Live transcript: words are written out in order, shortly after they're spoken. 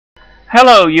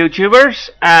Hello YouTubers,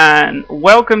 and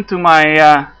welcome to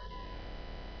my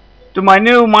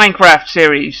new Minecraft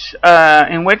series,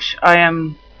 in which I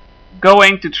am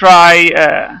going to try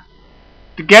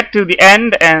to get to the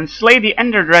end and slay the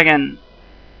Ender Dragon.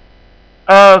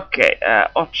 Okay,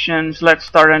 options. Let's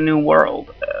start a new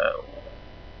world.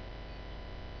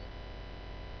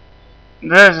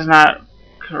 This is not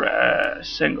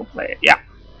single player. Yeah,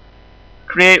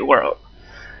 create world.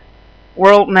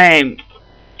 World name.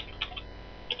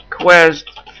 Quest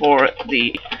for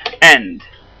the end.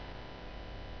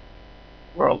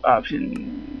 World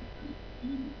option.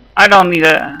 I don't need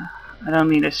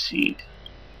a seed.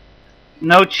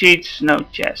 No cheats, no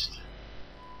chest.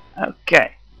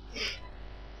 Okay.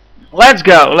 Let's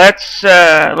go. Let's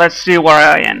see where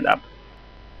I end up.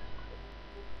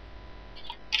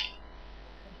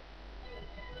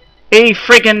 A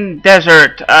freaking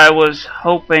desert. I was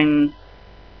hoping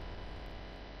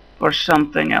for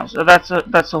something else. That's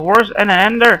a horse and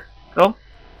an ender. Cool.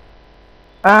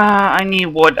 I need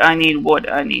wood. I need wood.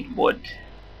 I need wood.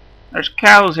 There's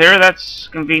cows here. That's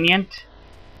convenient.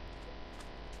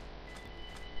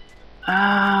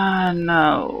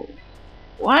 No.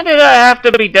 Why did I have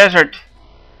to be desert?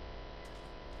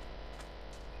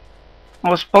 I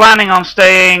was planning on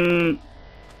staying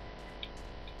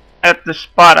at the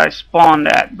spot I spawned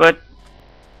at, but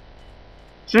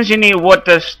since you need wood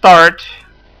to start,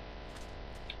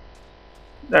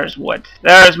 there's wood.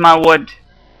 There's my wood.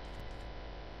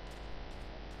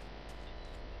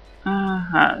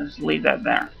 Let's leave that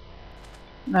there.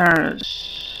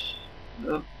 There's...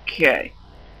 okay.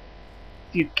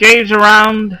 A few caves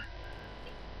around. A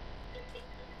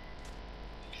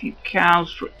few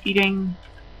cows for eating.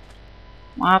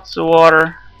 Lots of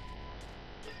water.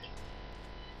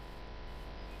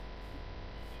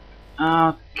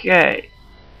 Okay.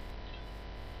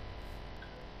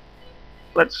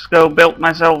 Let's go build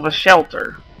myself a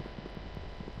shelter.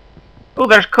 Oh,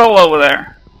 there's coal over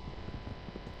there.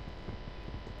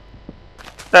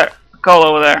 There, coal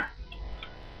over there.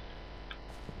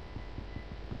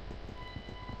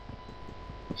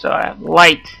 So I have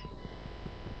light.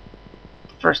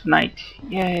 First night.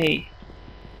 Yay.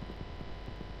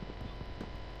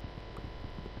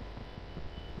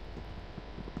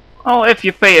 Oh, if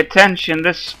you pay attention,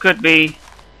 this could be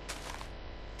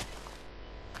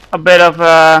a bit of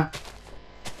a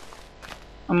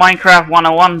Minecraft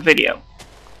 101 video.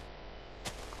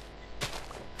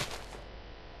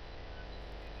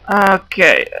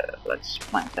 Okay, let's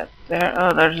plant that there.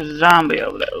 Oh, there's a zombie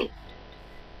over there.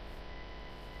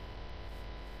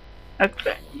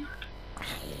 Okay.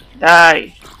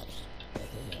 Die.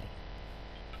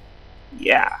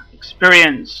 Yeah,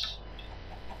 experience.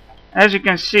 As you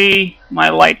can see, my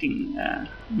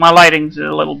lighting's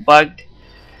a little bugged.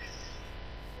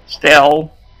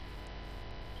 Still.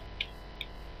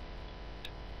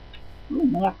 Ooh,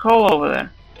 more coal over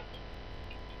there.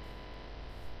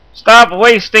 Stop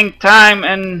wasting time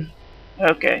and...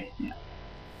 okay. Yeah.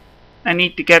 I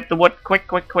need to get the wood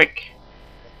quick.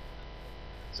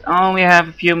 So I only have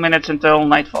a few minutes until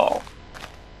nightfall.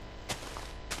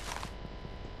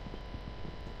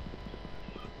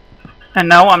 And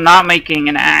no, I'm not making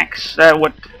an axe. That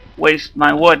would waste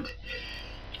my wood.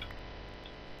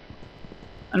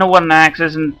 I know one axe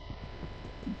isn't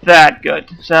that good,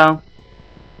 so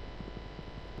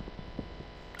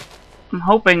I'm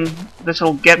hoping this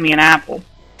will get me an apple.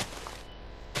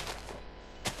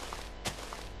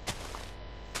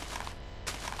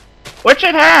 Which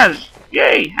it has!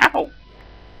 Yay, apple!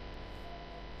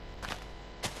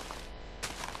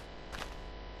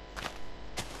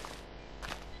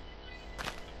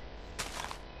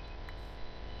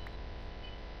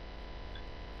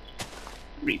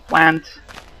 Replant.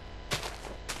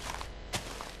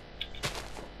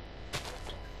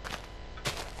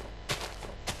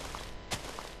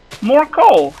 More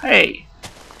coal, hey!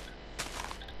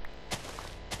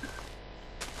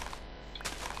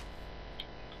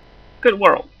 Good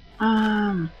world.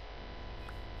 Yeah,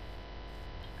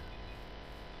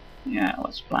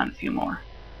 let's plant a few more.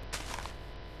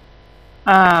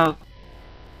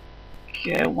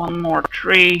 Okay, one more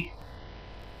tree.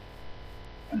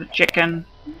 Another chicken.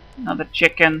 Another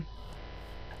chicken.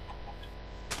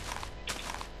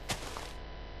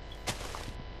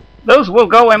 Those will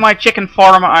go in my chicken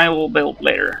farm I will build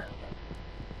later.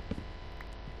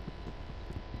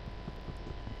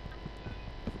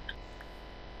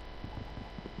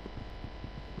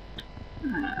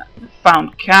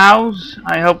 Found cows.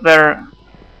 I hope they're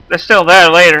still there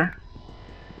later.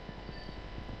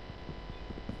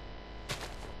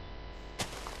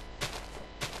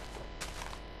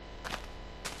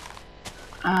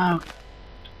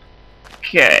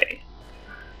 Okay.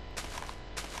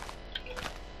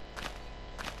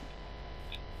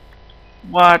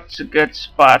 What's a good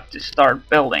spot to start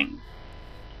building?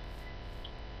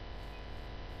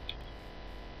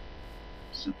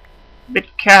 It's a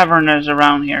bit cavernous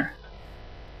around here.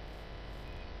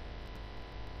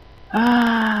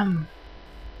 I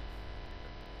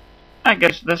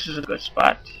guess this is a good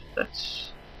spot.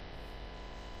 Let's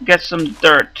get some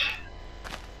dirt.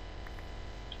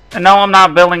 And no, I'm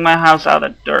not building my house out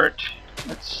of dirt.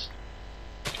 That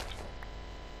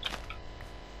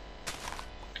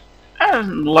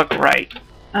doesn't look right.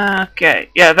 Okay,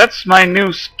 yeah, that's my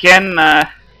new skin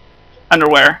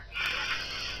underwear.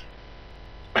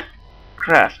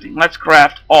 Crafting. Let's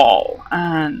craft all.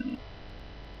 And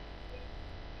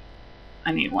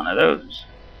I need one of those.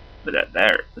 Put that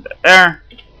there. Put that there.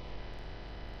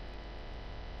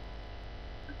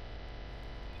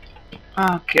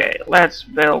 Okay, let's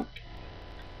build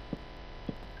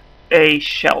a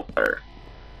shelter.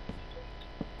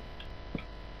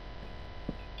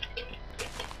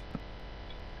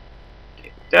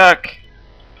 Duck.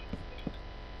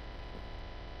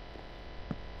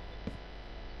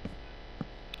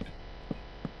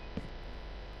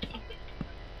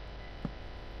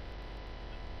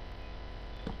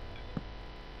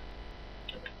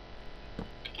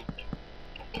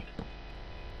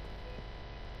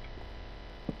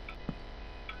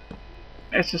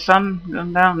 Is the sun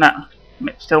going down? No.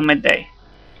 Still midday.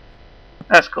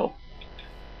 That's cool.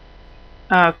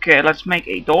 Okay, let's make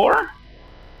a door.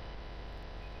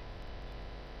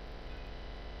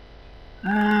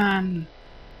 And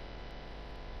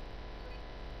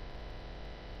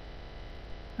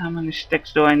how many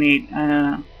sticks do I need? I don't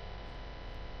know.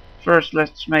 First,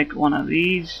 let's make one of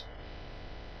these.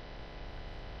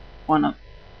 One of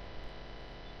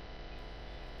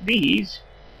these.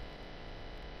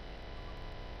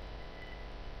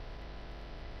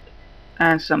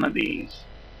 And some of these.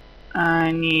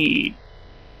 I need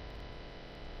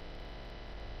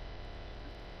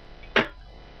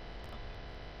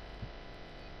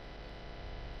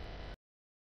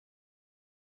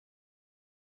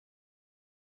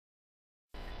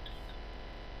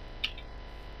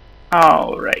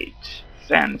alright.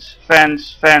 Fence,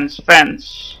 fence, fence,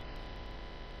 fence.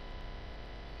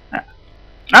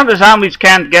 Now the zombies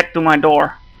can't get to my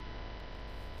door.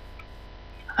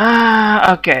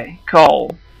 Okay,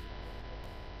 coal.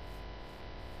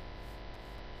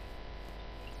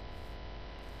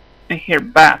 I hear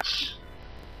bats.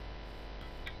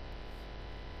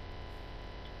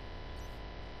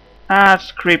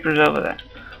 That's creepers over there.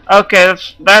 Okay,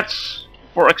 that's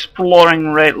for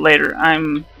exploring right later.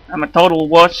 I'm a total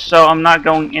wuss, so I'm not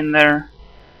going in there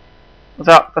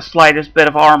without the slightest bit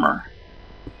of armor.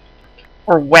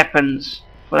 Or weapons,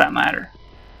 for that matter.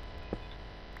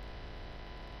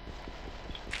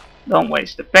 Don't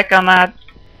waste a pick on that.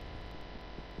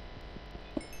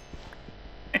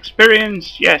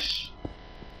 Experience, yes.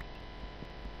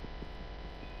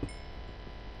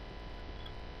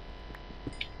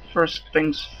 First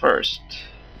things first.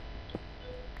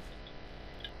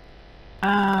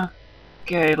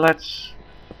 Okay, let's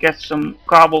get some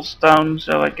cobblestone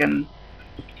so I can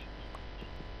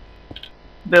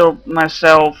build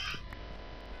myself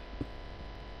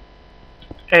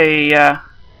a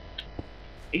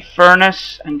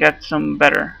furnace and get some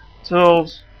better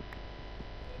tools.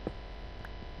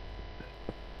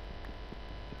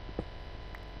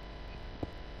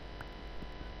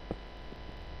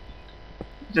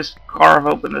 Just carve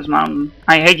open this mountain.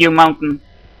 I hate you, mountain.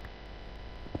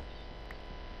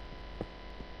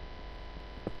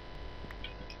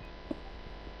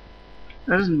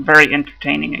 This isn't very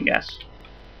entertaining, I guess.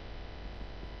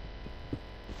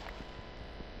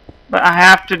 But I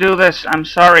have to do this. I'm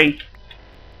sorry.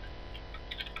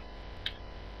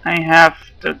 I have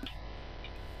to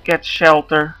get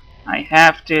shelter. I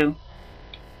have to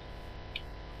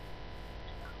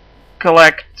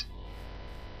collect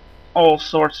all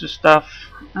sorts of stuff.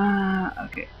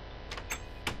 Okay.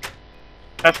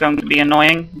 That's going to be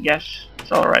annoying. Yes,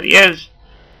 it already is.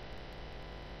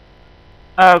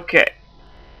 Okay.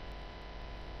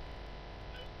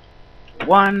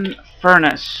 One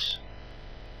furnace.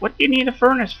 What do you need a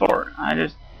furnace for? I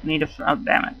just need a... oh,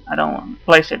 damn it. I don't want to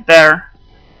place it there.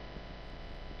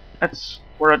 That's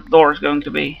where a door is going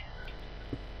to be.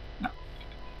 No.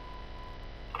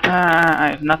 I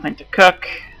have nothing to cook.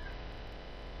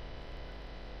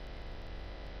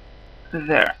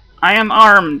 There. I am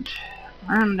armed.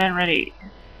 Armed and ready.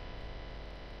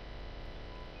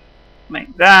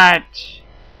 Make that.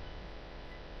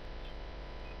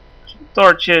 Some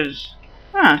torches.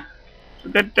 Huh. It's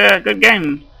a good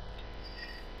game.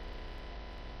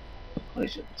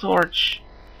 Place a torch.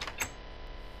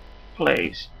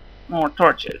 Place more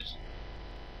torches.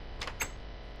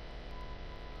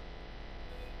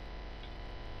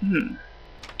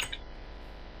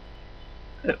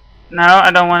 No,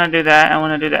 I don't want to do that. I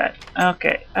want to do that.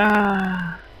 Okay.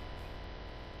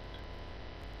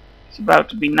 It's about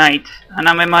to be night, and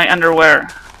I'm in my underwear.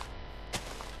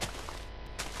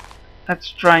 Let's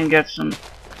try and get some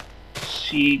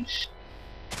seeds.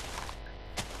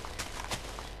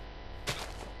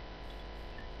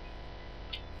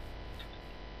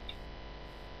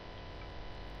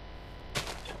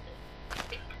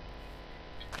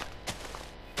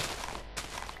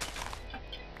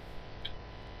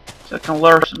 So I can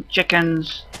lure some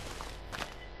chickens.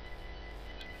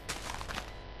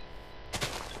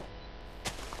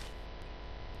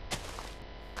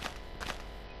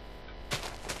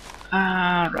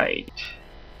 Alright.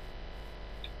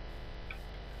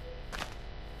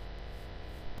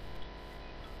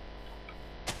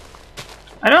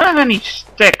 I don't have any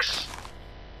sticks.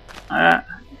 I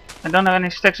don't have any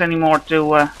sticks anymore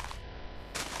to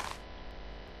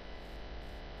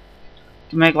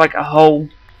make like a hole.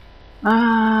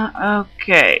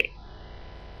 Okay.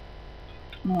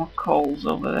 More coals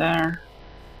over there.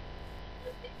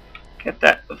 Get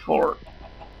that before.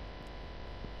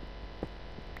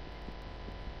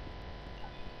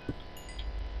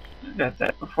 Got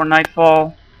that before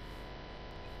nightfall.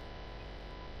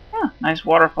 Yeah, nice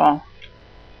waterfall.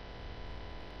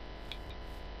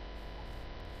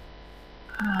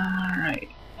 Alright.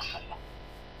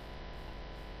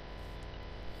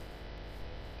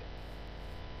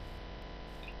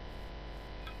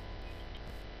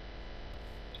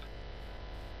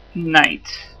 Night.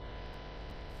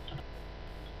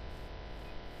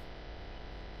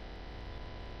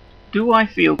 Do I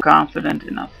feel confident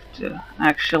enough to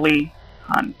actually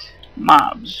hunt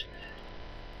mobs?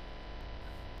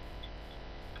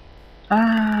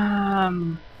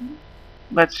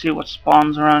 Let's see what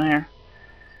spawns around here.